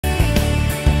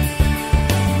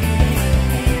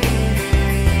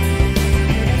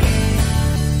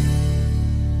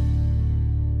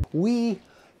we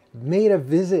made a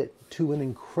visit to an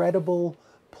incredible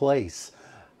place,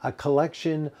 a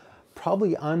collection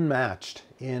probably unmatched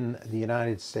in the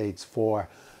United States for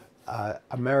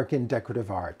American decorative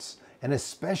arts, and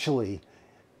especially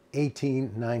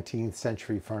 18th, 19th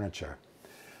century furniture.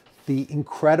 The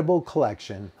incredible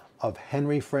collection of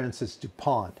Henry Francis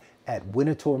DuPont at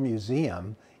Winterthur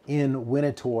Museum in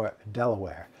Winterthur,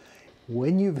 Delaware.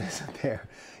 When you visit there,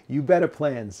 you better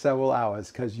plan several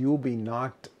hours because you'll be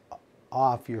knocked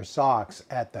off your socks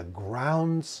at the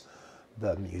grounds,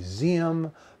 the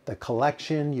museum, the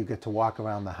collection. You get to walk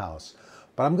around the house.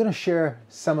 But I'm going to share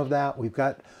some of that. We've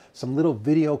got some little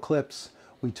video clips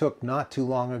we took not too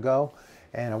long ago,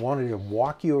 and I wanted to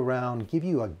walk you around, give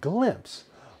you a glimpse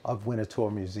of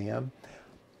Winterthur Museum,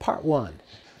 part one.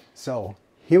 So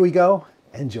here we go.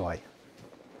 Enjoy.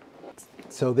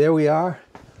 So there we are.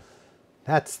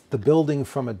 That's the building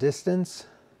from a distance.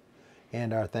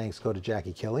 And our thanks go to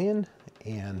Jackie Killian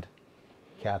and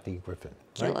Kathy Griffin.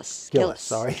 Right? Gillis,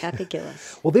 sorry. Kathy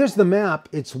Gillis. Well, there's the map.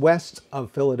 It's west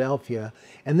of Philadelphia.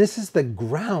 And this is the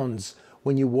grounds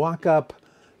when you walk up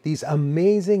these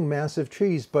amazing massive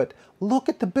trees. But look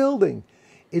at the building.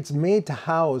 It's made to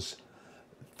house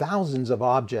thousands of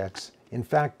objects. In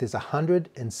fact, there's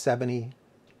 170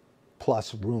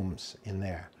 plus rooms in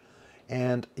there.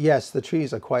 And yes, the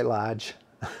trees are quite large.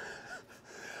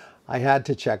 I had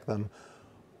to check them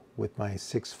with my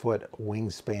 6-foot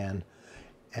wingspan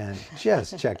and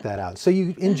just check that out. So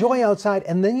you enjoy outside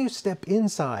and then you step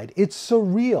inside. It's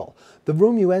surreal. The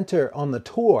room you enter on the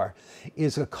tour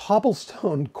is a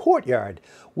cobblestone courtyard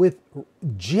with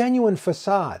genuine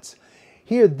facades.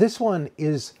 Here, this one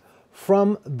is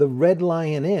from the Red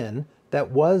Lion Inn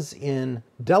that was in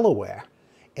Delaware.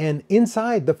 And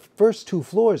inside, the first 2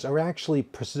 floors are actually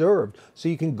preserved, so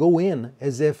you can go in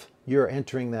as if you're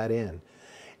entering that inn.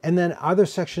 And then other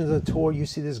sections of the tour, you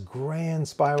see this grand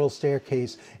spiral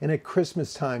staircase, and at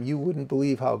Christmas time, you wouldn't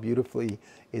believe how beautifully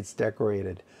it's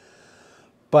decorated.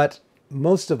 But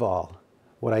most of all,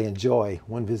 what I enjoy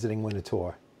when visiting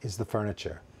Winterthur is the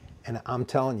furniture. And I'm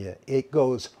telling you, it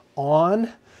goes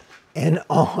on and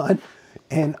on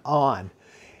and on.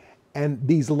 And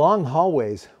these long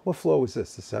hallways, what floor was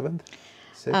this, the 7th?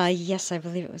 6th? Yes, I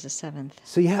believe it was the 7th.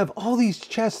 So you have all these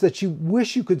chests that you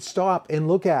wish you could stop and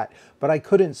look at, but I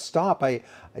couldn't stop. I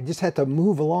just had to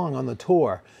move along on the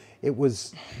tour.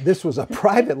 This was a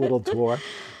private little tour,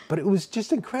 but it was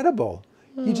just incredible.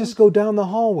 You just go down the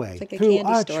hallway, like through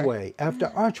archway after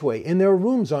archway, and there are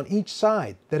rooms on each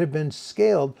side that have been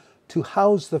scaled to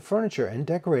house the furniture and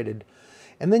decorated.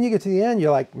 And then you get to the end,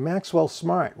 you're like Maxwell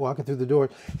Smart walking through the door,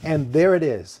 and there it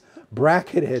is,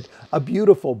 bracketed, a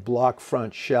beautiful block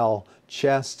front shell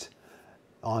chest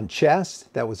on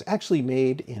chest that was actually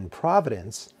made in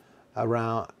Providence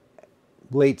around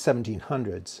late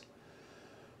 1700s.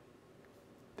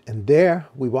 And there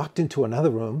we walked into another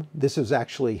room. This was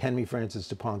actually Henry Francis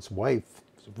DuPont's wife's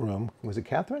room. Was it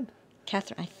Catherine?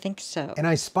 Catherine, I think so. And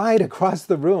I spied across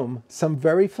the room some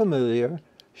very familiar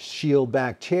shield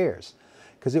back chairs,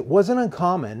 because it wasn't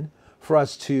uncommon for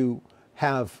us to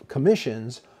have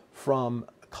commissions from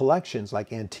collections,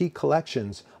 like antique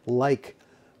collections, like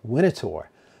Winterthur.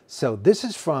 So this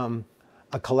is from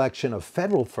a collection of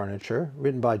federal furniture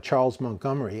written by Charles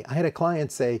Montgomery. I had a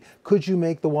client say, could you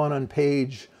make the one on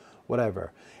page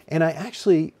whatever? And I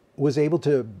actually was able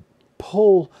to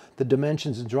pull the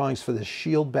dimensions and drawings for the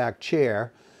shield back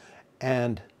chair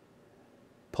and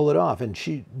pull it off. And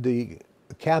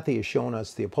Kathy has shown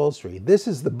us the upholstery. This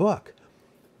is the book,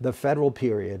 The Federal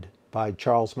Period by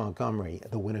Charles Montgomery,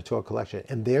 the Winterthur Collection.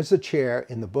 And there's a chair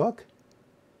in the book.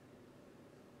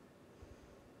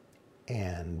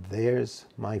 And there's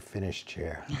my finished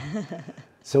chair.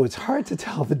 So it's hard to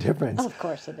tell the difference. Of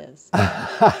course it is.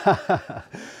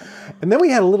 And then we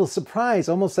had a little surprise,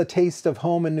 almost a taste of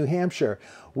home in New Hampshire.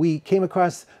 We came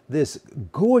across this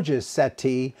gorgeous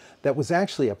settee that was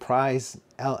actually a prize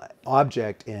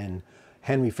object in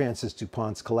Henry Francis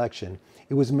DuPont's collection.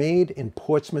 It was made in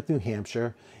Portsmouth, New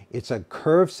Hampshire. It's a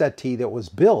curved settee that was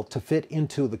built to fit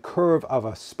into the curve of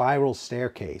a spiral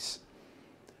staircase.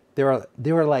 There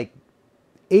are like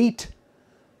 8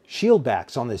 shield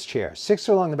backs on this chair. 6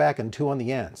 are along the back and 2 on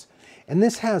the ends. And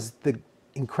this has the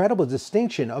incredible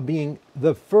distinction of being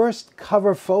the first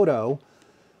cover photo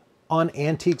on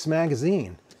Antiques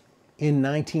magazine in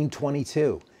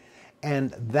 1922.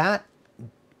 And that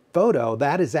photo,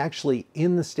 that is actually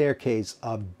in the staircase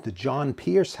of the John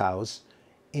Pierce house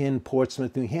in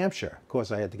Portsmouth, New Hampshire. Of course,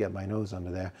 I had to get my nose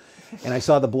under there. And I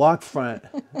saw the block front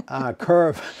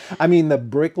curve, the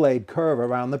brick-laid curve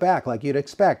around the back, like you'd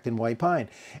expect in white pine.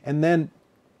 And then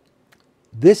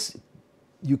this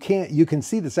you can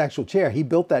see this actual chair. He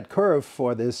built that curve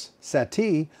for this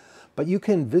settee, but you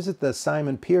can visit the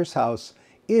Simon Pierce house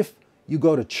if you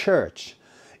go to church.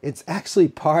 It's actually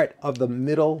part of the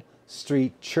Middle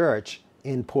Street Church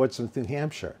in Portsmouth, New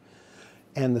Hampshire.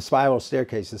 And the spiral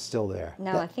staircase is still there.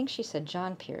 No, I think she said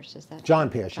John Pierce. Is that John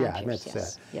true? Pierce, John yeah, I meant Pierce, to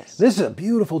yes. say. Yes. This is a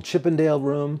beautiful Chippendale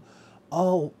room.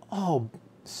 Oh,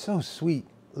 so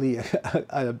sweetly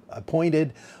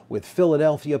appointed with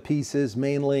Philadelphia pieces,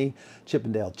 mainly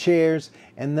Chippendale chairs.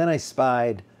 And then I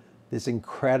spied this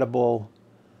incredible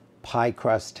pie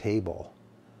crust table.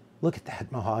 Look at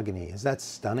that mahogany. Is that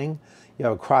stunning? You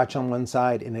have a crotch on one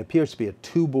side, and it appears to be a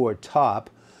two-board top.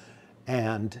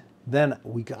 And then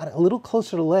we got a little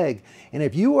closer to the leg. And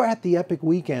if you were at the Epic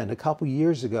Weekend a couple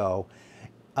years ago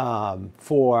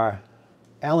for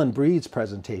Alan Breed's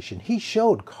presentation, he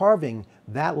showed carving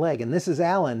that leg. And this is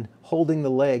Alan holding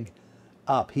the leg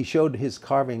up. He showed his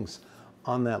carvings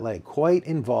on that leg. Quite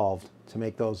involved to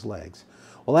make those legs.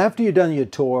 Well, after you're done your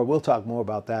tour, we'll talk more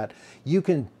about that. You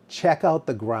can check out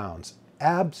the grounds.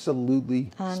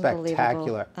 Absolutely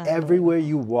spectacular. Everywhere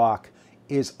you walk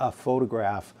is a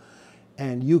photograph,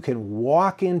 and you can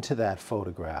walk into that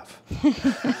photograph.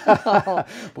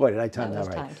 Boy, did I time that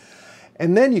right. Timed.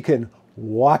 And then you can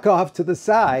walk off to the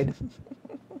side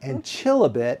and chill a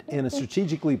bit in a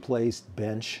strategically placed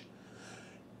bench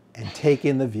and take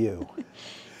in the view.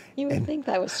 You would think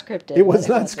that was scripted. It was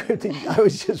not scripted. I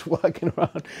was just walking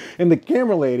around, and the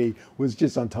camera lady was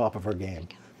just on top of her game.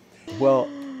 Well,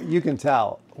 you can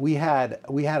tell we had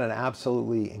an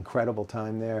absolutely incredible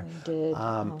time there. We did.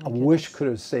 I wish could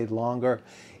have stayed longer.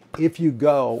 If you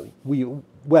go,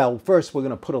 first we're going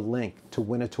to put a link to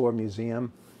Winterthur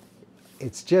Museum.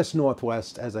 It's just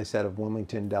northwest, as I said, of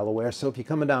Wilmington, Delaware. So if you're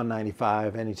coming down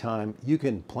 95 anytime, you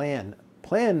can plan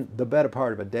the better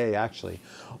part of a day, actually.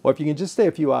 Or if you can just stay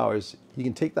a few hours, you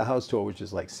can take the house tour, which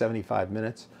is like 75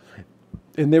 minutes.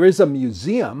 And there is a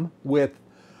museum with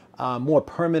more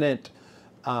permanent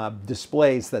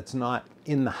displays that's not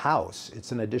in the house.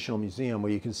 It's an additional museum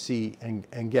where you can see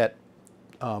and get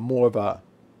more of a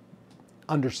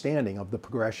understanding of the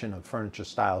progression of furniture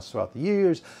styles throughout the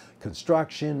years,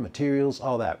 construction, materials,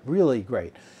 all that. Really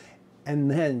great. And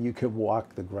then you could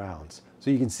walk the grounds. So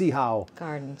you can see how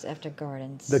gardens after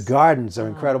gardens. The gardens are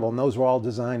incredible, and those were all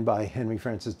designed by Henry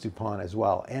Francis DuPont as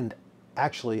well. And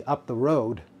actually, up the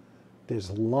road,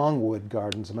 there's Longwood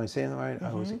Gardens. Am I saying that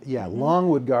right?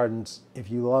 Longwood Gardens.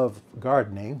 If you love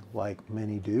gardening, like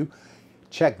many do,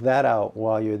 check that out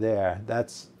while you're there.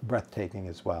 That's breathtaking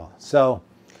as well. So,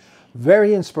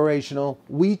 very inspirational.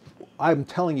 I'm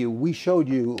telling you, we showed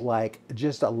you like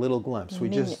just a little glimpse. We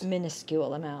just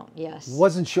minuscule amount, yes.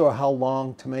 Wasn't sure how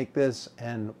long to make this,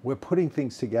 and we're putting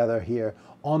things together here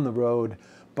on the road.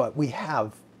 But we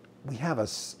have a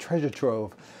treasure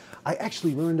trove. I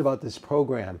actually learned about this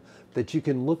program that you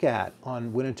can look at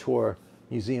on Winterthur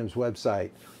Museum's website.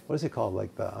 What is it called?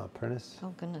 Like the apprentice?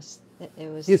 Oh goodness, it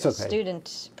was a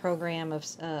student program of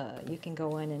you can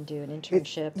go in and do an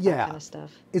internship, that kind of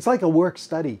stuff. It's like a work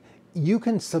study. You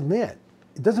can submit.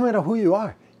 It doesn't matter who you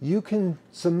are. You can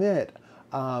submit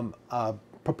a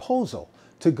proposal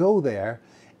to go there,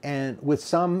 and with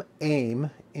some aim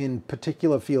in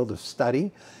particular field of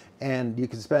study, and you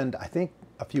can spend, I think,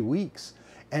 a few weeks,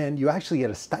 and you actually get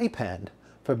a stipend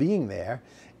for being there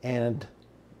and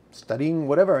studying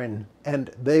whatever,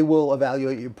 and they will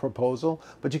evaluate your proposal.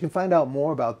 But you can find out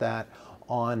more about that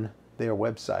on their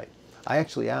website. I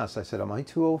actually asked, I said, am I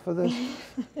too old for this?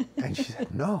 And she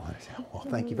said, no. I said, well,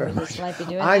 thank you very much.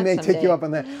 I may take you up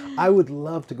on that. I would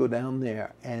love to go down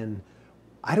there, and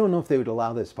I don't know if they would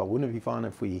allow this, but wouldn't it be fun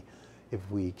if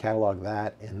we catalog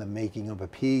that in the making of a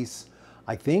piece?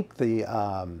 I think the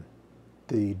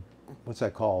what's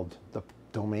that called? The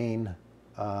domain,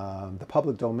 the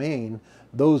public domain,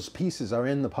 those pieces are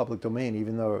in the public domain,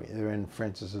 even though they're in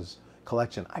Francis's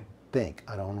collection. I think.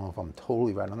 I don't know if I'm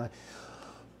totally right on that.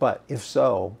 But if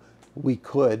so, we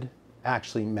could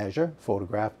actually measure,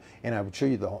 photograph, and I would show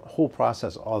you the whole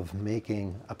process of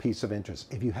making a piece of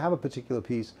interest. If you have a particular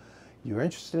piece you're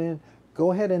interested in,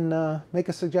 go ahead and make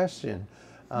a suggestion.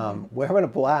 We're having a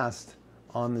blast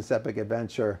on this epic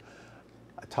adventure,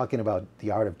 talking about the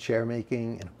art of chair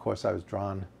making, and of course I was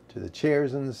drawn to the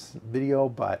chairs in this video,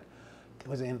 but it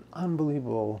was an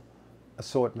unbelievable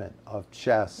assortment of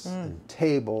chests and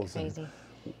tables. Crazy. And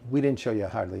we didn't show you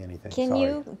hardly anything. Can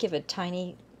you give a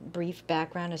tiny brief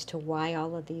background as to why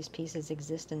all of these pieces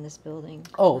exist in this building?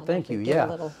 Oh, thank you.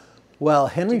 Yeah. Well,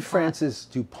 Henry Francis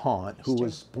DuPont, who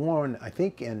was born, I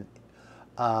think, in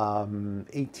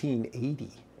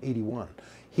 1880, 81.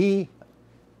 He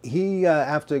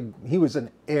was an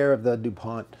heir of the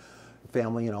DuPont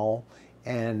family and all,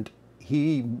 And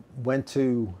he went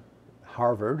to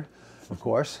Harvard, of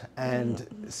course, and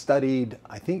studied,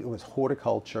 I think it was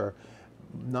horticulture,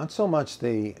 not so much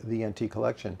the antique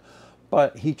collection,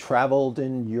 but he traveled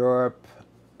in Europe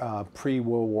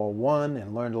pre-World War I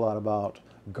and learned a lot about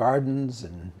gardens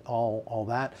and all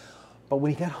that. But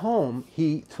when he got home,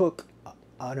 he took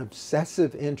an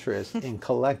obsessive interest in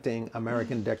collecting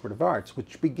American decorative arts,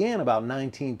 which began about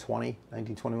 1920,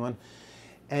 1921.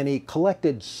 And he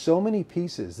collected so many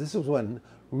pieces. This is when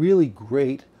really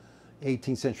great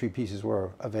 18th century pieces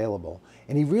were available.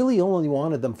 And he really only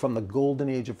wanted them from the golden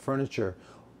age of furniture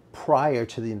prior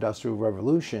to the Industrial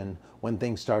Revolution, when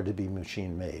things started to be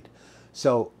machine made.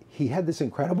 So he had this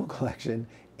incredible collection,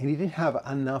 and he didn't have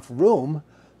enough room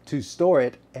to store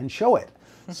it and show it.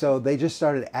 So they just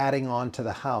started adding on to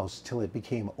the house till it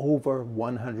became over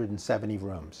 170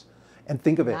 rooms. And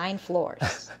think of it. 9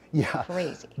 floors. Yeah.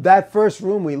 Crazy. That first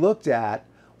room we looked at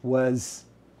was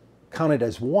counted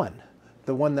as one.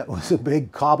 The one that was a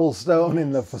big cobblestone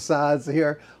in the facades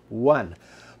here, one.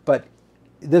 But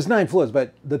there's 9 floors,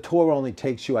 but the tour only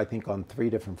takes you, I think, on 3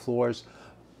 different floors.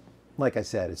 Like I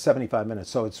said, it's 75 minutes,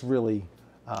 so it's really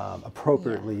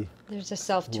appropriately. Yeah. There's a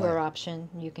self-tour option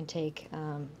you can take.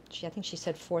 I think she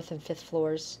said 4th and 5th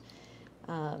floors,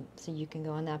 so you can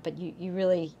go on that. But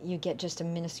you get just a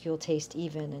minuscule taste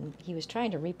even. And he was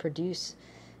trying to reproduce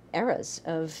eras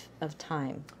of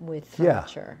time with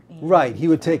furniture. Yeah, right. He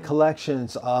would take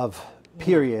collections of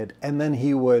period, and then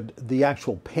he would the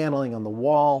actual paneling on the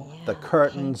wall, the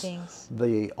curtains, paintings.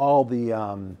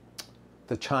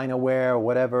 the chinaware,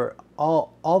 whatever,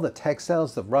 all the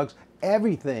textiles, the rugs,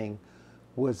 everything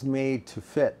was made to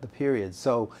fit the period.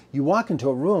 So you walk into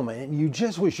a room and you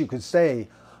just wish you could stay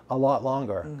a lot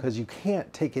longer because you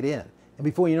can't take it in. And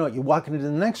before you know it, you walk into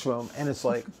the next room and it's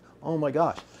like, oh my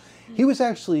gosh. He was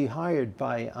actually hired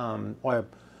by, or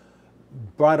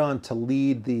brought on to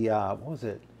lead the, what was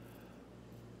it?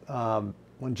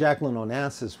 When Jacqueline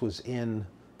Onassis was in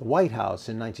the White House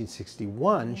in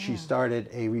 1961, she started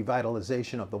a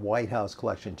revitalization of the White House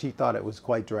collection. She thought it was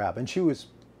quite drab, and she was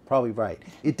probably right.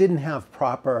 It didn't have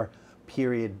proper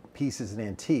period pieces and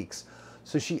antiques.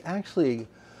 So she actually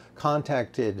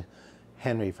contacted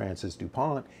Henry Francis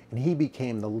DuPont, and he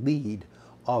became the lead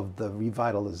of the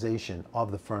revitalization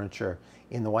of the furniture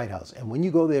in the White House. And when you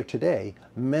go there today,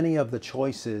 many of the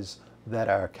choices that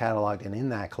are cataloged and in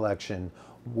that collection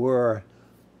were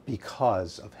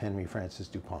because of Henry Francis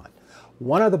DuPont.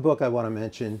 One other book I want to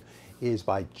mention is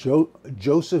by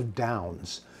Joseph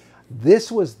Downes.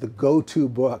 This was the go-to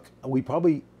book. We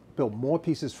probably built more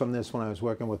pieces from this when I was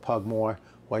working with Pug Moore,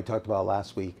 who I talked about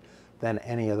last week, than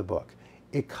any other book.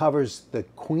 It covers the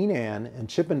Queen Anne and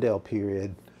Chippendale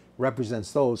period,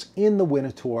 represents those in the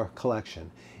Winterthur collection.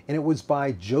 And it was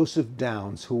by Joseph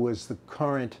Downes, who was the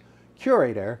current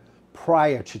curator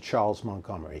prior to Charles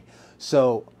Montgomery.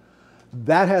 So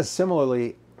that has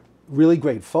similarly really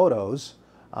great photos,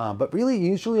 but really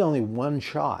usually only one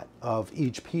shot of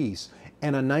each piece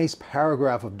and a nice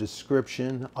paragraph of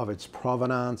description of its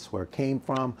provenance, where it came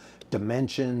from,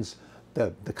 dimensions,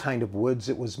 the kind of woods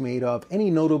it was made of,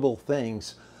 any notable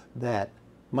things that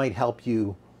might help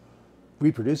you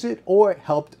reproduce it or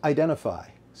help identify.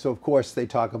 So of course they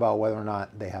talk about whether or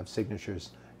not they have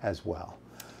signatures as well.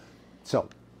 So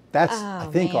that's, I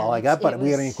think, all I got, but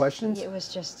we have any questions? It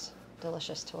was just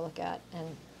delicious to look at.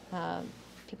 And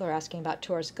people are asking about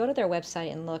tours. Go to their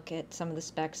website and look at some of the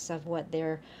specs of what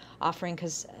they're offering,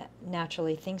 because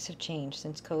naturally things have changed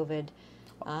since COVID.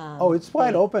 Oh, it's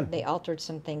wide open. They altered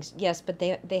some things. Yes, but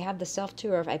they have the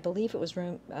self-tour of, I believe it was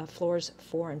floors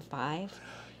 4 and 5.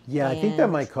 Yeah, I think that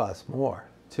might cost more,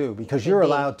 too, because you're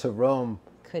allowed to roam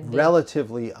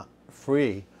relatively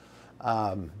free,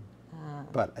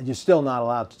 but you're still not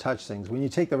allowed to touch things. When you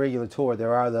take the regular tour,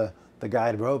 there are the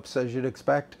guide ropes, as you'd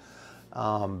expect,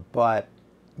 but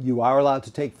you are allowed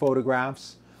to take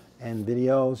photographs and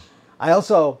videos. I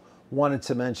also wanted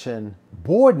to mention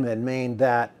Boardman made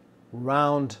that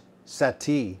round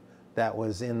settee that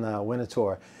was in the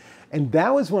Winterthur. And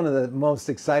that was one of the most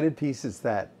excited pieces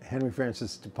that Henry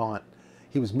Francis DuPont,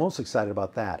 he was most excited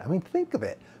about that. I mean, think of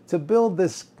it, to build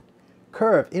this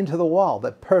curve into the wall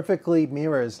that perfectly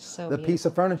mirrors the piece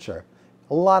of furniture.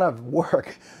 A lot of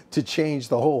work to change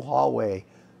the whole hallway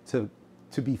to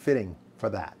be fitting for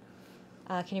that.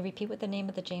 Can you repeat what the name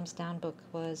of the James Downe book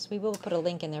was? We will put a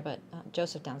link in there, but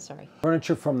Joseph Downe, sorry.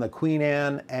 Furniture from the Queen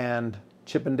Anne and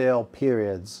Chippendale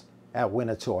periods at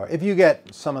Winterthur. If you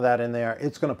get some of that in there,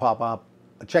 it's going to pop up.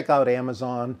 Check out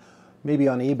Amazon. Maybe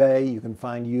on eBay you can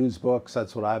find used books.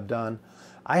 That's what I've done.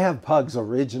 I have Pug's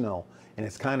original, and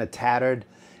it's kind of tattered.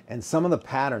 And some of the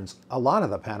patterns, a lot of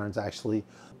the patterns actually,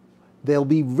 they'll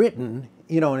be written,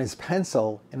 you know, in his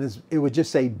pencil, and it would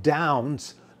just say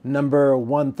Downs number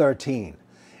 113.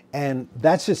 And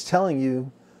that's just telling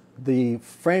you the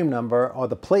frame number or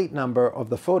the plate number of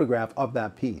the photograph of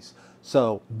that piece.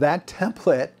 So that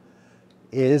template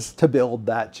is to build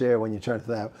that chair when you turn to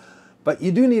that. But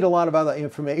you do need a lot of other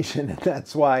information, and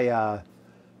that's why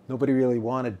nobody really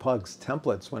wanted Pug's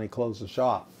templates when he closed the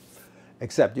shop,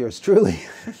 except yours truly.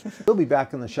 We'll be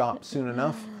back in the shop soon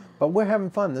enough, but we're having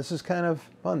fun. This is kind of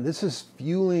fun. This is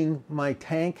fueling my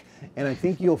tank, and I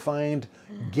think you'll find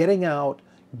getting out,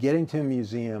 getting to a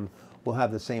museum will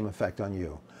have the same effect on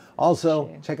you. Also,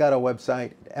 check out our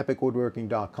website,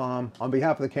 epicwoodworking.com. On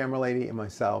behalf of the camera lady and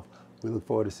myself, we look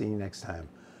forward to seeing you next time,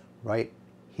 right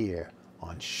here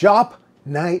on Shop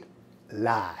Night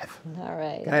Live. All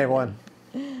right. Good night, everyone.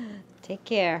 Take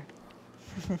care.